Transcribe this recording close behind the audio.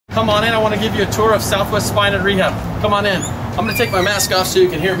Come on in, I want to give you a tour of Southwest Spine and Rehab. Come on in. I'm going to take my mask off so you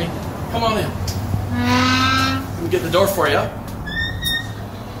can hear me. Come on in. Let me get the door for you.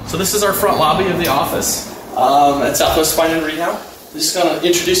 So this is our front lobby of the office at Southwest Spine and Rehab. I'm just going to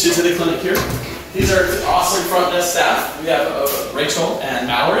introduce you to the clinic here. These are awesome front desk staff. We have Rachel and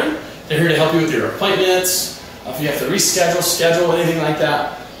Mallory. They're here to help you with your appointments, if you have to reschedule, schedule, anything like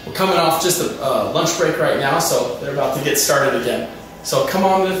that. We're coming off just a lunch break right now, so they're about to get started again. So come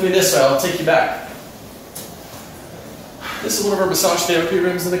on with me this way, I'll take you back. This is one of our massage therapy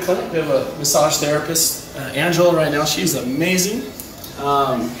rooms in the clinic. We have a massage therapist, Angela, right now. She's amazing.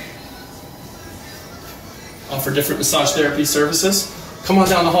 Offer different massage therapy services. Come on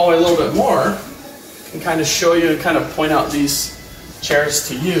down the hallway a little bit more and kind of show you and kind of point out these chairs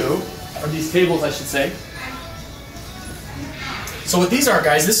to you, or these tables, I should say. So what these are,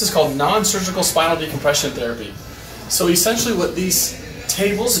 guys, this is called non-surgical spinal decompression therapy. So essentially what these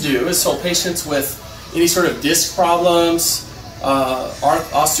tables do is so patients with any sort of disc problems,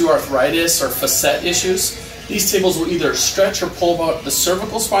 osteoarthritis or facet issues, these tables will either stretch or pull out the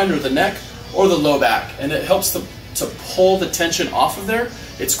cervical spine or the neck or the low back, and it helps to pull the tension off of there.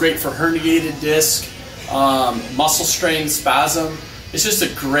 It's great for herniated disc, muscle strain, spasm. It's just a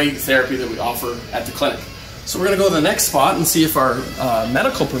great therapy that we offer at the clinic. So we're going to go to the next spot and see if our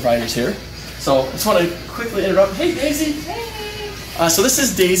medical provider's here. So I just want to quickly interrupt. Hey, Daisy. Hey. So this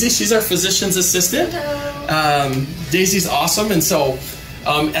is Daisy. She's our physician's assistant. Daisy's awesome. And so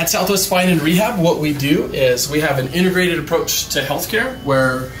at Southwest Spine and Rehab, what we do is we have an integrated approach to healthcare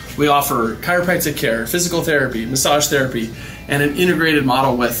where we offer chiropractic care, physical therapy, massage therapy, and an integrated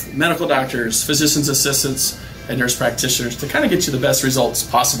model with medical doctors, physician's assistants, and nurse practitioners to kind of get you the best results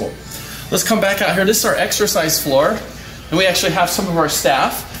possible. Let's come back out here. This is our exercise floor, and we actually have some of our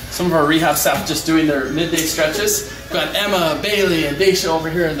staff, some of our rehab staff just doing their midday stretches. We've got Emma, Bailey, and Daisha over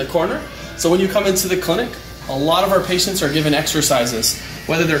here in the corner. So when you come into the clinic, a lot of our patients are given exercises,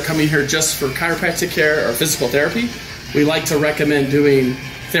 whether they're coming here just for chiropractic care or physical therapy. We like to recommend doing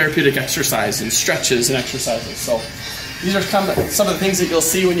therapeutic exercise and stretches and exercises. So these are some of the things that you'll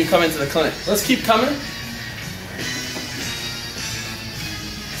see when you come into the clinic. Let's keep coming.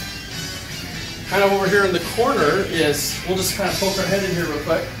 Kind of over here in the corner is, we'll just kind of poke our head in here real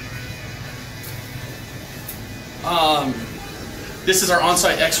quick. This is our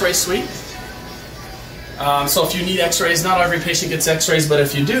on-site x-ray suite. So if you need x-rays, not every patient gets x-rays, but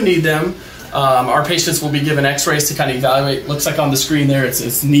if you do need them, our patients will be given x-rays to kind of evaluate. Looks like on the screen there,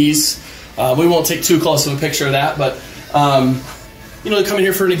 it's knees. We won't take too close of a picture of that, but you know, come in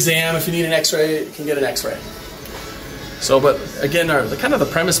here for an exam. If you need an x-ray, you can get an x-ray. So, but again, kind of the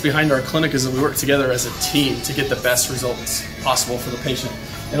premise behind our clinic is that we work together as a team to get the best results possible for the patient.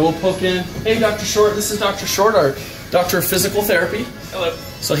 And we'll poke in, hey, Dr. Short, this is Dr. Short, our doctor of physical therapy. Hello.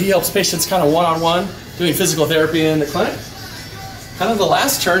 So he helps patients kind of one-on-one doing physical therapy in the clinic. Kind of the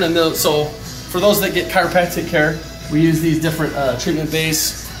last turn, and so for those that get chiropractic care, we use these different treatment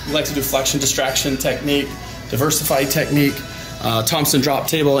bays. We like to do flexion distraction technique, diversified technique, Thompson drop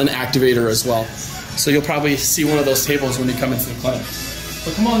table, and activator as well. So you'll probably see one of those tables when you come into the clinic.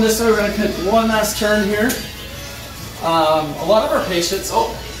 So come on this way, we're going to take one last turn here. A lot of our patients,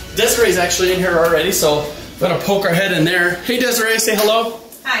 oh, Desiree's actually in here already, so we're going to poke our head in there. Hey Desiree, say hello.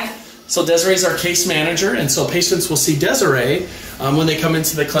 Hi. So Desiree's our case manager, and so patients will see Desiree when they come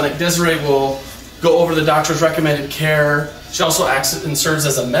into the clinic. Desiree will go over the doctor's recommended care. She also acts and serves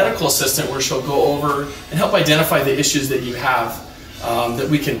as a medical assistant where she'll go over and help identify the issues that you have that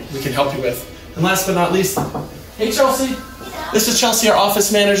we can help you with. And last but not least, hey Chelsea, this is Chelsea, our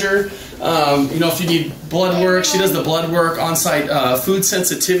office manager. You know, if you need blood work, she does the blood work, on-site food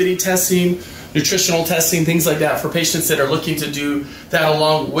sensitivity testing, nutritional testing, things like that for patients that are looking to do that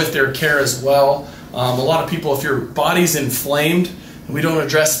along with their care as well. A lot of people, if your body's inflamed and we don't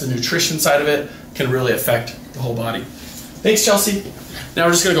address the nutrition side of it, can really affect the whole body. Thanks, Chelsea. Now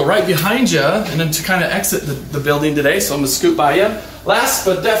we're just going to go right behind you and then to kind of exit the building today, so I'm going to scoot by you. Last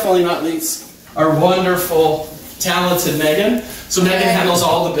but definitely not least, our wonderful, talented Megan. So Megan handles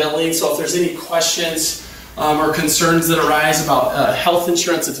all the billing, so if there's any questions or concerns that arise about health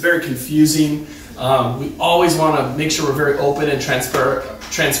insurance, it's very confusing. We always want to make sure we're very open and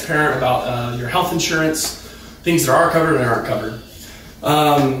transparent about your health insurance, things that are covered and aren't covered.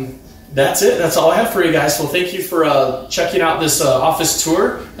 That's it. That's all I have for you guys. So thank you for checking out this office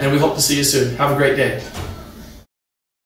tour, and we hope to see you soon. Have a great day.